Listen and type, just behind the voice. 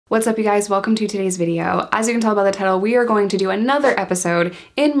What's up, you guys? Welcome to today's video. As you can tell by the title, we are going to do another episode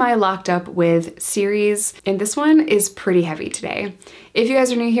in my Locked Up With series, and this one is pretty heavy today. If you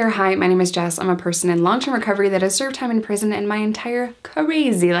guys are new here, hi, my name is Jess. I'm a person in long-term recovery that has served time in prison, and my entire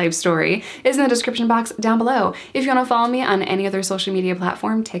crazy life story is in the description box down below. If you want to follow me on any other social media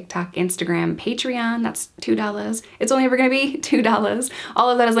platform, TikTok, Instagram, Patreon, that's $2. It's only ever gonna be $2. All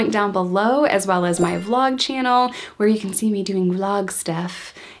of that is linked down below, as well as my vlog channel, where you can see me doing vlog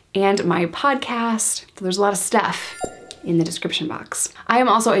stuff, and my podcast. So there's a lot of stuff in the description box. I am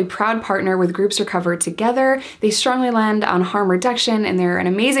also a proud partner with Groups Recover Together. They strongly lend on harm reduction, and they're an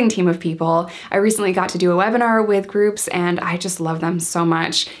amazing team of people. I recently got to do a webinar with Groups, and I just love them so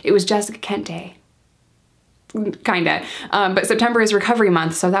much. It was Jessica Kent Day. Kinda. But September is recovery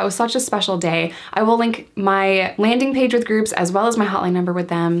month, so that was such a special day. I will link my landing page with Groups as well as my hotline number with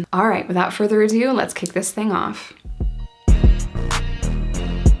them. All right, without further ado, let's kick this thing off.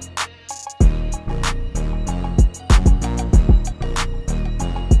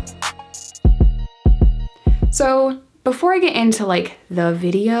 So before I get into the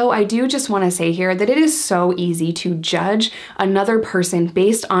video, I do just want to say here that it is so easy to judge another person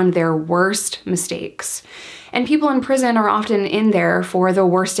based on their worst mistakes. And people in prison are often in there for the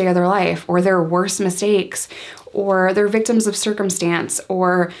worst day of their life, or their worst mistakes, or they're victims of circumstance,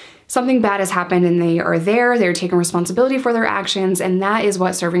 or something bad has happened and they are there, they're taking responsibility for their actions, and that is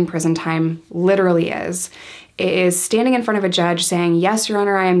what serving prison time literally is. It is standing in front of a judge saying, "Yes, Your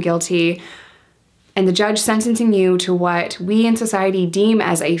Honor, I am guilty," and the judge sentencing you to what we in society deem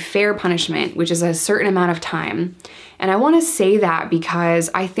as a fair punishment, which is a certain amount of time. And I want to say that because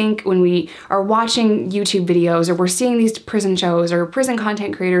I think when we are watching YouTube videos, or we're seeing these prison shows, or prison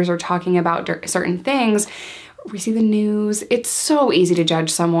content creators are talking about certain things, we see the news, it's so easy to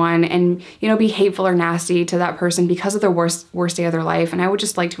judge someone and, be hateful or nasty to that person because of the worst day of their life. And I would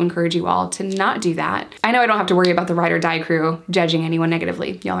just like to encourage you all to not do that. I know I don't have to worry about the ride or die crew judging anyone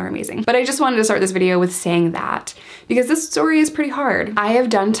negatively. Y'all are amazing. But I just wanted to start this video with saying that because this story is pretty hard. I have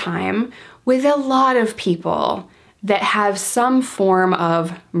done time with a lot of people that have some form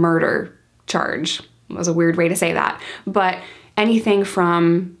of murder charge. It was a weird way to say that, but anything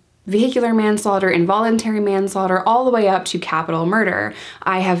from vehicular manslaughter, involuntary manslaughter, all the way up to capital murder.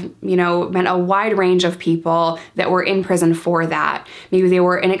 I have, met a wide range of people that were in prison for that. Maybe they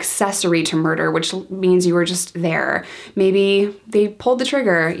were an accessory to murder, which means you were just there. Maybe they pulled the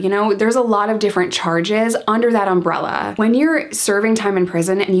trigger. There's a lot of different charges under that umbrella. When you're serving time in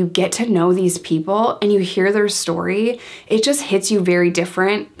prison and you get to know these people and you hear their story, it just hits you very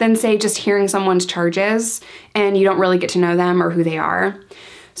different than, say, just hearing someone's charges and you don't really get to know them or who they are.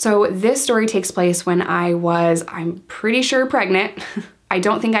 So this story takes place when I was, I'm pretty sure, pregnant. I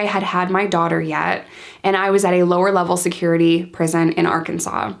don't think I had had my daughter yet, and I was at a lower level security prison in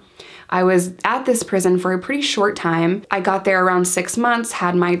Arkansas. I was at this prison for a pretty short time. I got there around 6 months,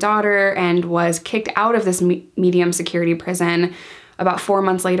 had my daughter, and was kicked out of this medium security prison about 4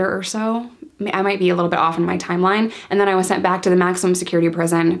 months later or so. I might be a little bit off in my timeline. And then I was sent back to the maximum security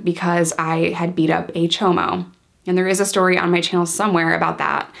prison because I had beat up a chomo. And there is a story on my channel somewhere about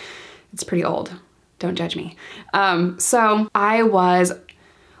that. It's pretty old. Don't judge me. So I was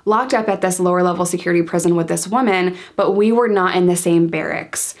locked up at this lower level security prison with this woman, but we were not in the same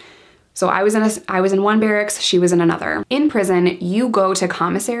barracks. So I was in one barracks, she was in another. In prison, you go to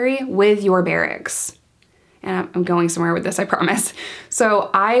commissary with your barracks. And I'm going somewhere with this, I promise. So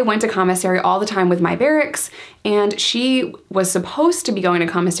I went to commissary all the time with my barracks, and she was supposed to be going to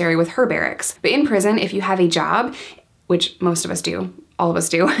commissary with her barracks. But in prison, if you have a job, which most of us do, all of us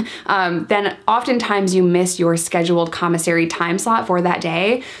do, then oftentimes you miss your scheduled commissary time slot for that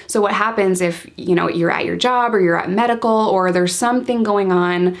day. So what happens if, you're at your job or you're at medical or there's something going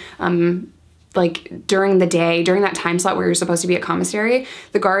on, during the day, during that time slot where you're supposed to be at commissary,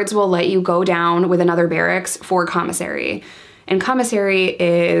 the guards will let you go down with another barracks for commissary. And commissary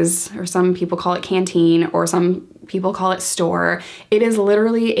is, or some people call it canteen, or some people call it store. It is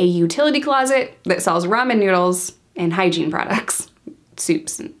literally a utility closet that sells ramen noodles and hygiene products,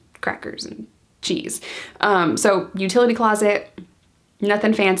 soups and crackers and cheese. So utility closet,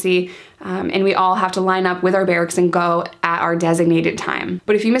 nothing fancy, and we all have to line up with our barracks and go at our designated time.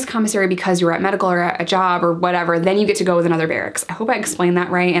 But if you miss commissary because you're at medical or at a job or whatever, then you get to go with another barracks. I hope I explained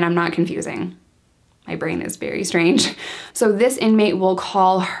that right and I'm not confusing. My brain is very strange. So this inmate, will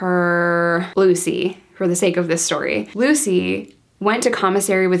call her Lucy for the sake of this story. Lucy went to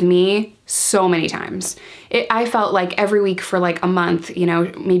commissary with me so many times. I felt like every week for like a month,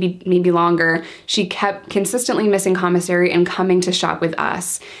 maybe longer, she kept consistently missing commissary and coming to shop with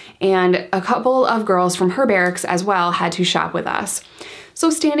us. And a couple of girls from her barracks as well had to shop with us. So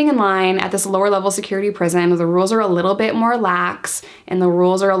standing in line at this lower level security prison, the rules are a little bit more lax and the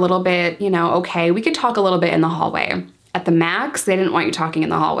rules are a little bit, you know, okay, we could talk a little bit in the hallway. At the max, they didn't want you talking in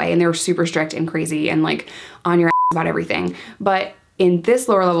the hallway and they were super strict and crazy and like on your ass about everything. But in this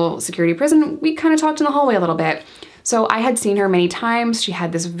lower level security prison, we kind of talked in the hallway a little bit. So I had seen her many times. She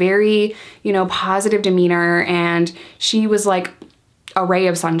had this very, you know, positive demeanor and she was like a ray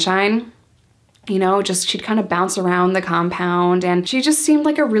of sunshine. You know, just she'd kind of bounce around the compound and she just seemed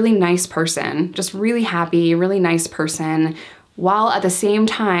like a really nice person, just really happy, really nice person, while at the same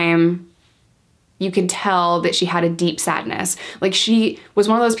time, you could tell that she had a deep sadness. Like she was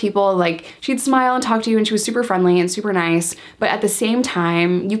one of those people, like she'd smile and talk to you and she was super friendly and super nice, but at the same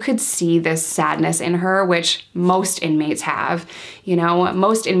time, you could see this sadness in her, which most inmates have. You know,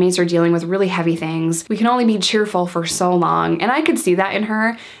 most inmates are dealing with really heavy things. We can only be cheerful for so long, and I could see that in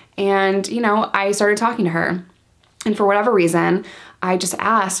her. And, you know, I started talking to her. And for whatever reason, I just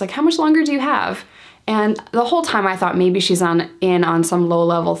asked, like, how much longer do you have? And the whole time I thought maybe she's in on some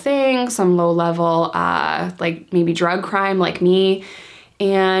low-level thing, some low-level, like maybe drug crime like me.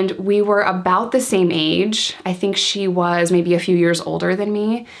 And we were about the same age. I think she was maybe a few years older than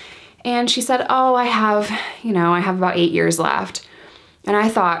me. And she said, oh, I have about 8 years left. And I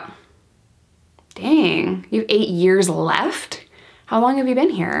thought, dang, you have 8 years left? How long have you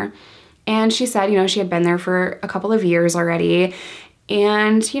been here? And she said, you know, she had been there for a couple of years already.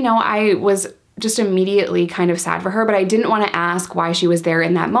 And, you know, I was just immediately kind of sad for her, but I didn't want to ask why she was there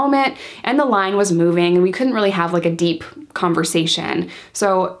in that moment. And the line was moving and we couldn't really have like a deep conversation.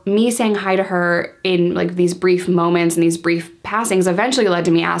 So me saying hi to her in like these brief moments and these brief passings eventually led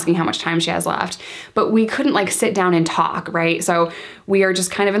to me asking how much time she has left, but we couldn't like sit down and talk, right? So we are just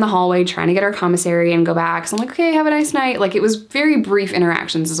kind of in the hallway trying to get our commissary and go back. So I'm like, okay, have a nice night. Like it was very brief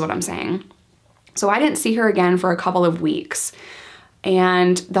interactions is what I'm saying. So I didn't see her again for a couple of weeks.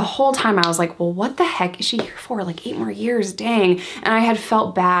 And the whole time I was like, well, what the heck is she here for? Like 8 more years, dang. And I had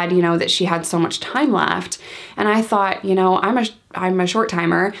felt bad, you know, that she had so much time left. And I thought, you know, I'm a short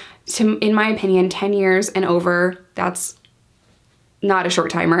timer. In my opinion, 10 years and over, that's not a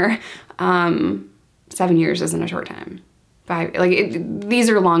short timer. 7 years isn't a short time. 5, these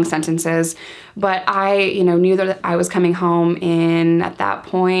are long sentences. But I, you know, knew that I was coming home in, at that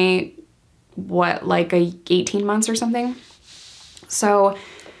point, what, like 18 months or something? So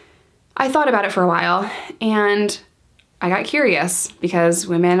I thought about it for a while and I got curious because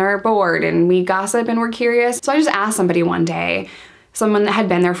women are bored and we gossip and we're curious. So I just asked somebody one day, someone that had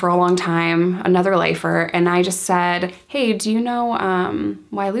been there for a long time, another lifer, and I just said, hey, do you know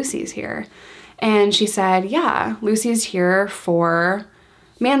why Lucy's here? And she said, yeah, Lucy's here for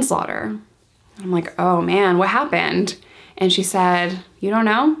manslaughter. I'm like, oh man, what happened? And she said, you don't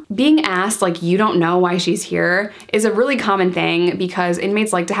know? Being asked like you don't know why she's here is a really common thing because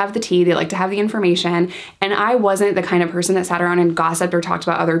inmates like to have the tea, they like to have the information, and I wasn't the kind of person that sat around and gossiped or talked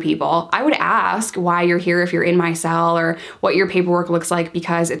about other people. I would ask why you're here if you're in my cell or what your paperwork looks like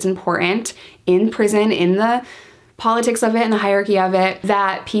because it's important in prison, in the politics of it and the hierarchy of it,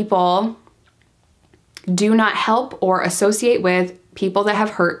 that people do not help or associate with people that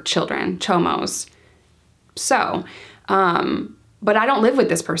have hurt children, chomos. So, but I don't live with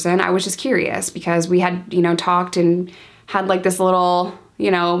this person. I was just curious because we had, you know, talked and had like this little, you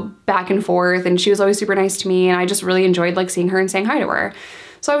know, back and forth, and she was always super nice to me and I just really enjoyed like seeing her and saying hi to her.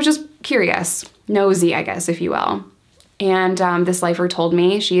 So I was just curious, nosy, I guess, if you will. And this lifer told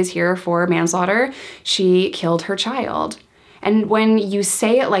me she is here for manslaughter. She killed her child. And when you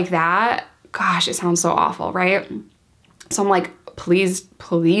say it like that, gosh, it sounds so awful, right? So I'm like, please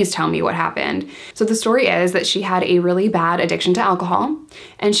tell me what happened. So the story is that she had a really bad addiction to alcohol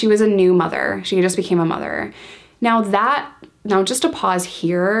and she was a new mother. She just became a mother. Now just to pause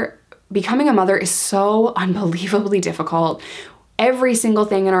here, becoming a mother is so unbelievably difficult. Every single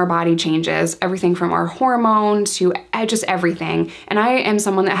thing in our body changes, everything from our hormones to just everything. And I am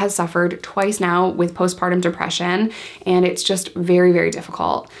someone that has suffered twice now with postpartum depression, and it's just very, very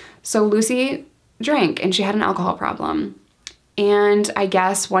difficult. So Lucy drank and she had an alcohol problem. And I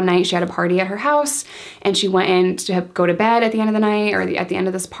guess one night she had a party at her house and she went in to go to bed at the end of the night or at the end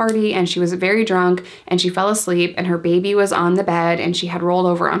of this party, and she was very drunk and she fell asleep and her baby was on the bed and she had rolled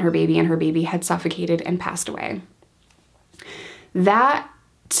over on her baby and her baby had suffocated and passed away. That,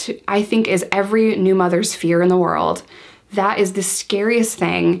 I think, is every new mother's fear in the world. That is the scariest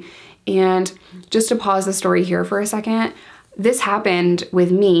thing. And just to pause the story here for a second, This happened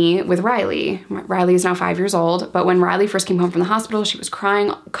with me with Riley. Riley is now 5 years old, but when Riley first came home from the hospital, she was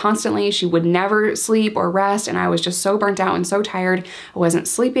crying constantly. She would never sleep or rest, and I was just so burnt out and so tired. I wasn't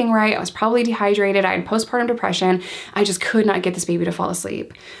sleeping right. I was probably dehydrated. I had postpartum depression. I just could not get this baby to fall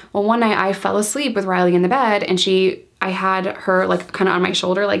asleep. Well, one night I fell asleep with Riley in the bed, and I had her like kind of on my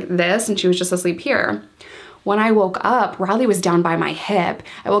shoulder like this, and she was just asleep here. When I woke up, Riley was down by my hip.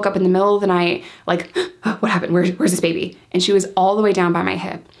 I woke up in the middle of the night, like, what happened? Where's this baby? And she was all the way down by my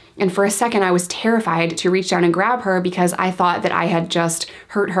hip. And for a second, I was terrified to reach down and grab her because I thought that I had just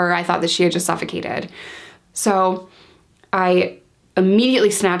hurt her. I thought that she had just suffocated. So I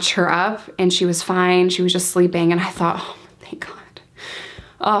immediately snatched her up and she was fine. She was just sleeping. And I thought, oh, thank God.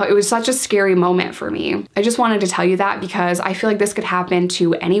 Oh, it was such a scary moment for me. I just wanted to tell you that because I feel like this could happen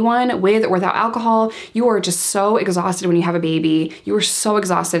to anyone with or without alcohol. You are just so exhausted when you have a baby. You are so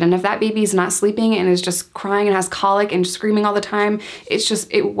exhausted. And if that baby is not sleeping and is just crying and has colic and screaming all the time,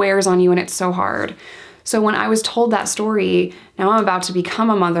 it wears on you and it's so hard. So when I was told that story, now I'm about to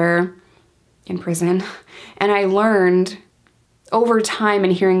become a mother in prison, and I learned over time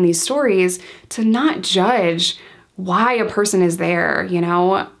and hearing these stories to not judge why a person is there, you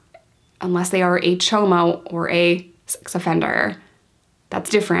know, unless they are a chomo or a sex offender. That's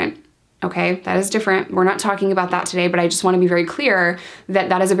different, okay? That is different. We're not talking about that today, but I just want to be very clear that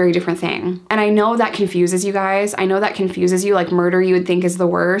that is a very different thing. And I know that confuses you guys. I know that confuses you, like murder you would think is the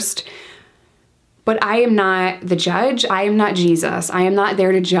worst. But I am not the judge. I am not Jesus. I am not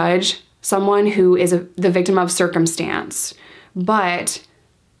there to judge someone who is the victim of circumstance. But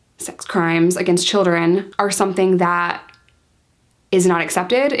sex crimes against children are something that is not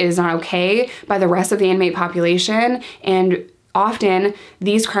accepted, is not okay by the rest of the inmate population. And often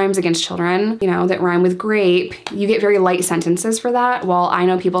these crimes against children, you know, that rhyme with grape, you get very light sentences for that, while I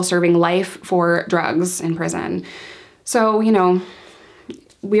know people serving life for drugs in prison. So, you know,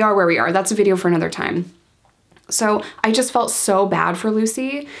 we are where we are. That's a video for another time. So I just felt so bad for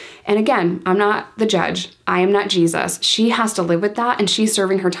Lucy. And again, I'm not the judge. I am not Jesus. She has to live with that, and she's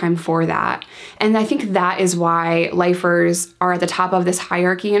serving her time for that. And I think that is why lifers are at the top of this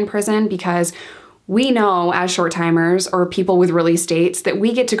hierarchy in prison, because we know as short timers or people with release dates that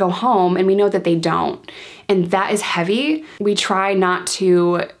we get to go home, and we know that they don't. And that is heavy. We try not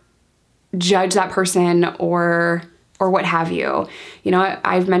to judge that person or what have you. You know,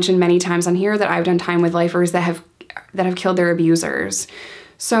 I've mentioned many times on here that I've done time with lifers that have killed their abusers.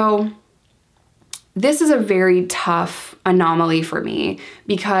 So this is a very tough anomaly for me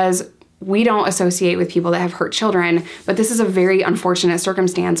because we don't associate with people that have hurt children, but this is a very unfortunate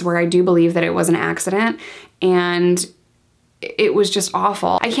circumstance where I do believe that it was an accident and it was just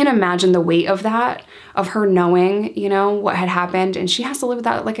awful. I can't imagine the weight of that, of her knowing, you know, what had happened, and she has to live with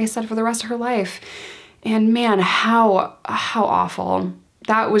that, like I said, for the rest of her life. And man, how awful.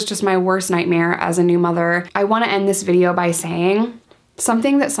 That was just my worst nightmare as a new mother. I want to end this video by saying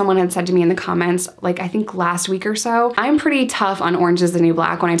something that someone had said to me in the comments, like I think last week or so. I'm pretty tough on Orange is the New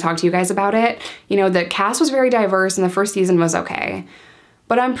Black when I talk to you guys about it. You know, the cast was very diverse and the first season was okay.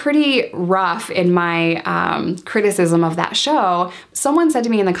 But I'm pretty rough in my criticism of that show. Someone said to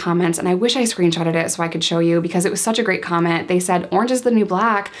me in the comments, and I wish I screenshotted it so I could show you because it was such a great comment. They said, Orange is the New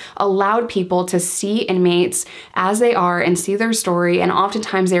Black allowed people to see inmates as they are and see their story, and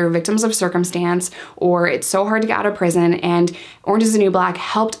oftentimes they are victims of circumstance or it's so hard to get out of prison, and Orange is the New Black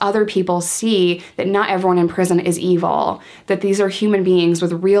helped other people see that not everyone in prison is evil, that these are human beings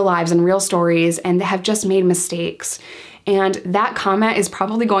with real lives and real stories and they have just made mistakes. And that comment is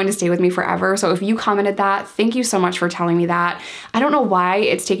probably going to stay with me forever. So if you commented that, thank you so much for telling me that. I don't know why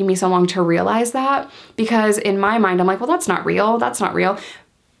it's taken me so long to realize that, because in my mind, I'm like, well, that's not real. That's not real.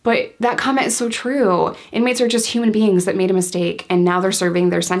 But that comment is so true. Inmates are just human beings that made a mistake, and now they're serving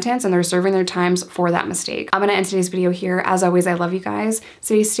their sentence and they're serving their times for that mistake. I'm gonna end today's video here. As always, I love you guys.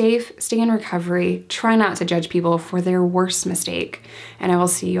 Stay safe, stay in recovery, try not to judge people for their worst mistake, and I will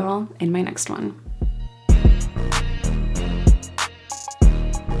see you all in my next one.